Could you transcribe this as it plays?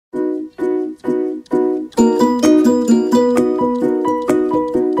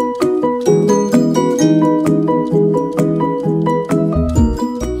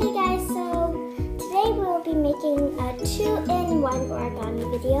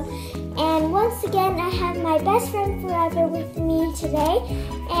video. And once again, I have my best friend forever with me today,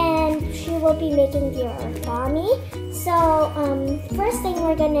 and she will be making the origami. So first thing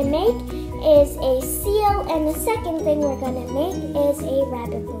we're gonna make is a seal, and the second thing we're gonna make is a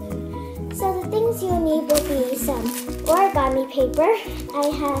rabbit balloon. So the things you'll need will be some origami paper. I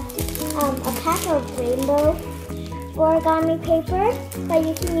have a pack of rainbow origami paper, but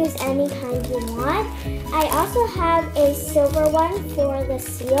you can use any kind you want. I also have a silver one for the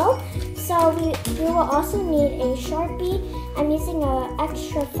seal. So we will also need a Sharpie. I'm using an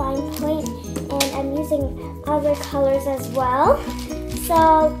extra fine point, and I'm using other colors as well.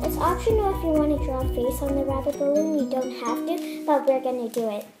 So it's optional if you want to draw a face on the rabbit balloon. You don't have to, but we're going to do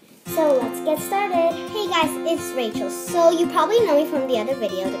it. So let's get started. Hey guys, it's Rachel. So you probably know me from the other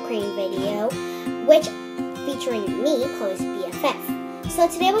video, the crane video, which featuring me, Chloe's BFF. So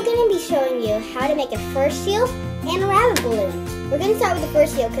today we're going to be showing you how to make a fur seal and a rabbit balloon. We're going to start with the fur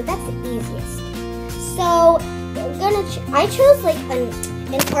seal because that's the easiest. So I chose like an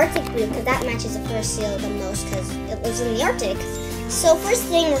Arctic blue because that matches the fur seal the most because it lives in the Arctic. So first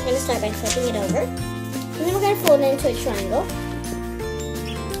thing, we're going to start by flipping it over. And then we're going to fold it into a triangle.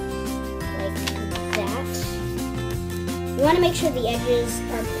 Like that. You want to make sure the edges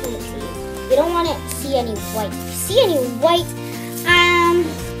are pointy. You don't want to see any white. If you see any white,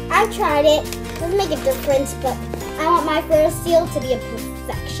 I've tried it. Doesn't make a difference, but I want my fur seal to be a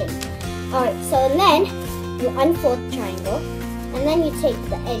perfection. Alright, so then you unfold the triangle, and then you take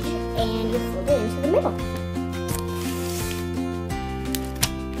the edge and you fold it into the middle.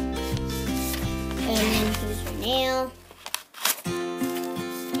 And then use your nail.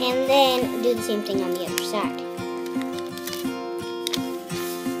 And then do the same thing on the other side.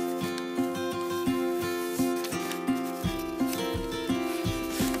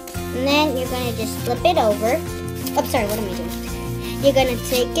 And then you're going to just flip it over. Oh, sorry, what am I doing? You're going to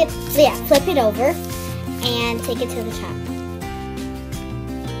take it, flip it over and take it to the top.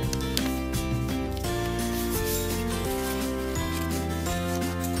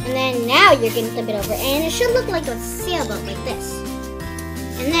 And then now you're going to flip it over, and it should look like a sailboat like this.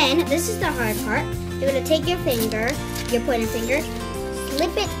 And then, this is the hard part. You're going to take your finger, your pointer finger,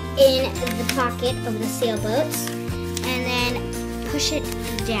 slip it in the pocket of the sailboats, and then push it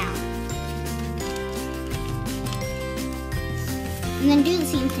down. And then do the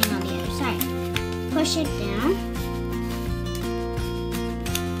same thing on the other side. Push it down.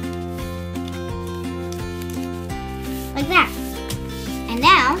 Like that. And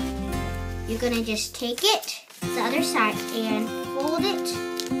now, you're going to just take it to the other side and fold it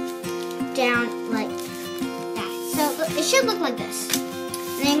down like that. So it should look like this.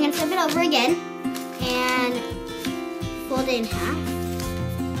 And then you're going to flip it over again and fold it in half.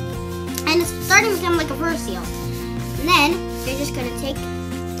 And it's starting to become like a fur seal. And then you're just going to take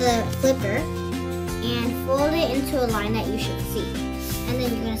the flipper and fold it into a line that you should see. And then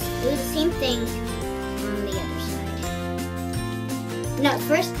you're going to do the same thing on the other side. No,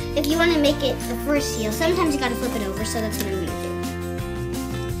 first, if you want to make it a fur seal, sometimes you got to flip it over, so that's what I'm going to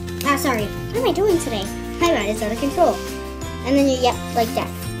do. Sorry, what am I doing today? My bad, it's out of control. And then you get like that.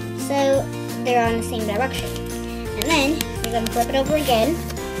 So they're on the same direction. And then you're going to flip it over again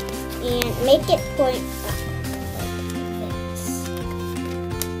and make it point up.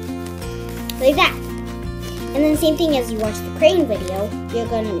 Like that. And then same thing as you watch the crane video, you're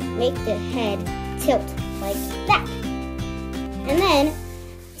going to make the head tilt like that. And then,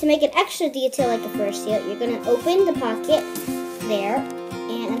 to make it extra detail like a fur seal, you're going to open the pocket there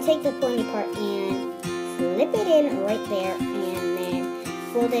and take the pointy part and flip it in right there and then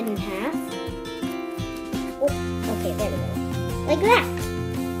fold it in half. Oh, okay, there we go. Like that.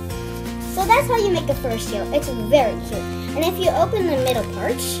 So that's how you make a fur seal. It's very cute. And if you open the middle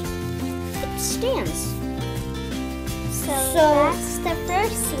part, it stands. So that's the fur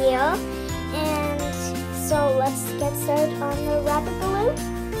seal. And so let's get started on the rabbit balloon.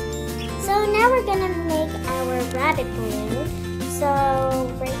 So now we're going to make our rabbit balloon. So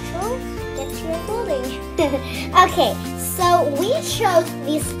Rachel, get to your folding. Okay, so we chose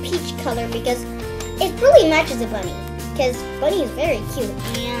this peach color because it really matches the bunny. Because bunny is very cute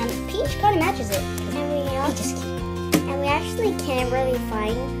and peach kind of matches it. And we actually can't really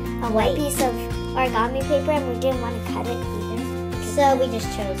find a white piece of origami paper, and we didn't want to cut it either. So we just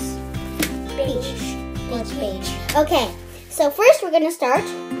chose beige. Okay, so first we're going to start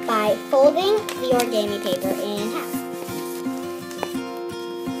by folding the origami paper in half.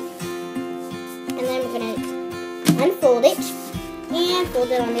 And then we're going to unfold it and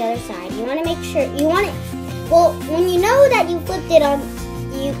fold it on the other side. You want to make sure, well, when you know that you flipped it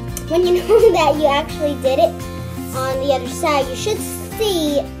when you know that you actually did it on the other side, you should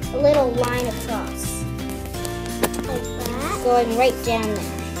see a little line across. Like that. Going right down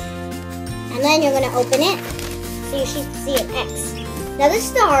there. And then you're going to open it so you should see an X. Now this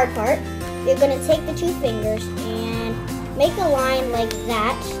is the hard part. You're going to take the 2 fingers and make a line like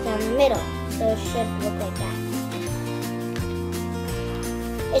that down the middle. So it should look like that.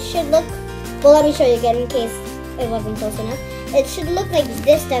 It should look, well, let me show you again in case it wasn't close enough. It should look like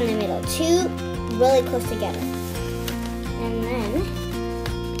this down the middle. 2 really close together. And then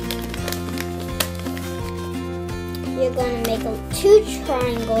you're going to make 2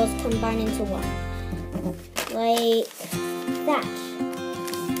 triangles combined into one. Like that.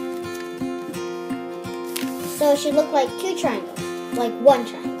 So it should look like 2 triangles, like 1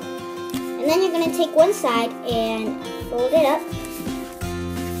 triangle. And then you're going to take one side and fold it up.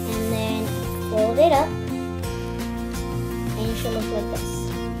 And then fold it up. And it should look like this.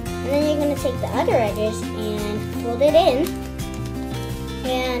 And then you're going to take the other edges and fold it in.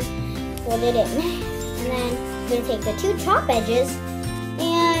 And fold it in. And then you're going to take the 2 top edges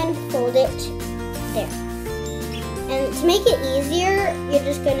and fold it there. And to make it easier, you're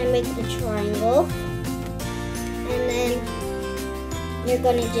just going to make the triangle. And then you're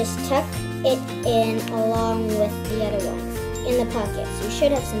going to just tuck it in along with the other ones in the pockets. You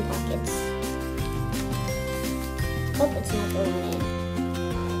should have some pockets. Oh, it's not going in.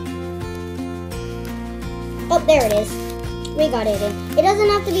 Oh, there it is. We got it in. It doesn't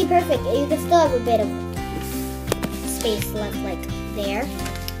have to be perfect. You can still have a bit of space left, like there.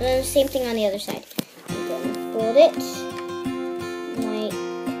 And then the same thing on the other side. I'm going to fold it like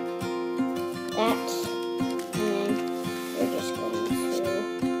that. And then we're just going to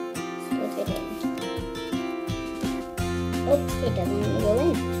slip it in. Oh, it doesn't want to go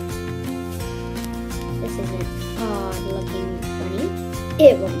in. This is an odd looking bunny.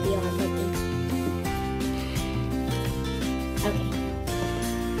 It won't be odd looking. Okay.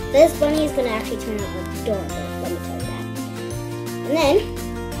 This bunny is going to actually turn out adorable, let me tell you that. And then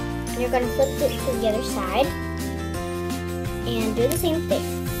you're going to flip it to the other side and do the same thing.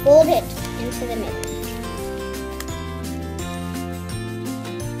 Fold it into the middle.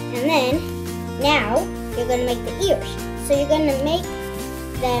 And then now you're going to make the ears. So you're going to make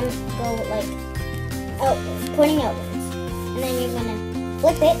them go like outwards, pointing outwards. And then you're going to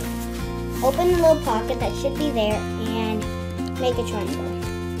flip it, open the little pocket that should be there, and make a triangle.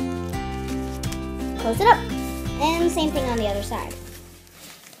 Close it up. And same thing on the other side.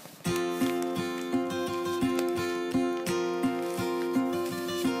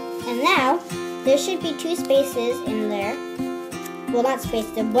 And now, there should be 2 spaces in there. Well, not space,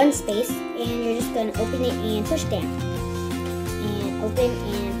 there's 1 space. And you're just going to open it and push down. And open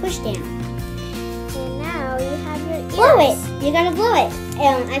and push down. And now you have your ears. Blow it! You gotta blow it.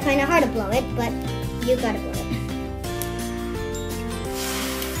 I find it hard to blow it, but you gotta blow it.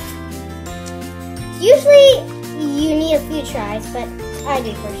 Usually, you need a few tries, but I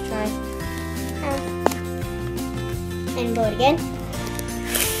do first try. And blow it again.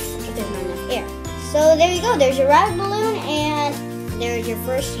 If there's not enough air. So there you go. There's your rabbit balloon, and there's your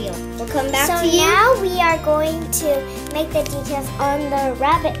first seal. We'll come back to you. So now we are going to make the details on the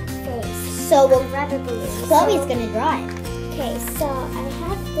rabbit face. So the rabbit balloon. Chloe's gonna draw it. Okay, so I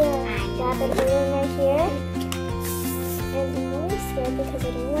have the rabbit balloon right here. And I'm really scared because I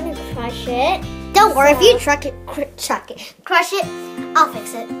don't want to crush it. Don't worry, if you crush it, I'll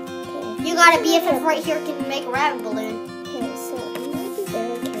fix it. Okay. You got a BFF right here can make a rabbit balloon. Okay, so I'm going to be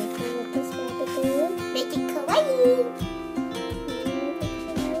very careful with this rabbit balloon. Make it kawaii.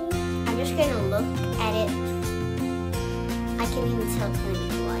 I'm just going to look at it. I can even tell it's going to be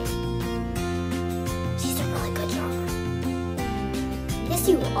kawaii. She's a really good drawer. Yes,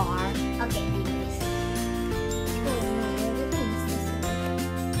 you are. Okay, anyways.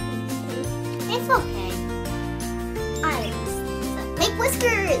 It's okay. I messed this up. Make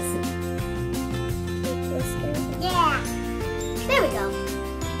whiskers! Make whiskers? Yeah! There we go.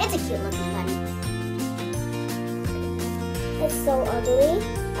 It's a cute looking bunny. It's so ugly.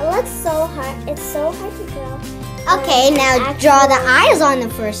 It looks so hard. It's so hard to draw. Okay, now draw the eyes on the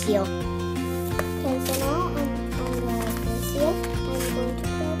first seal. Okay, so now on the first seal, I'm going to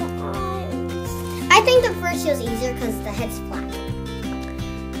draw the eyes. I think the first seal is easier because the head's flat.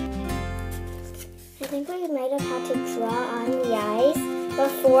 I think we might have had to draw on the eyes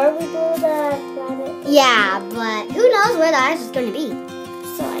before we blew the rabbit. Yeah, but who knows where the eyes is going to be.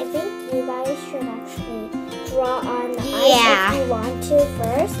 So I think you guys should actually draw on the eyes if you want to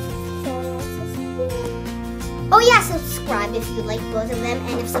first. So let's just do. Oh yeah, subscribe if you like both of them,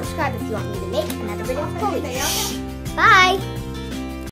 and subscribe if you want me to make another video for you. Bye!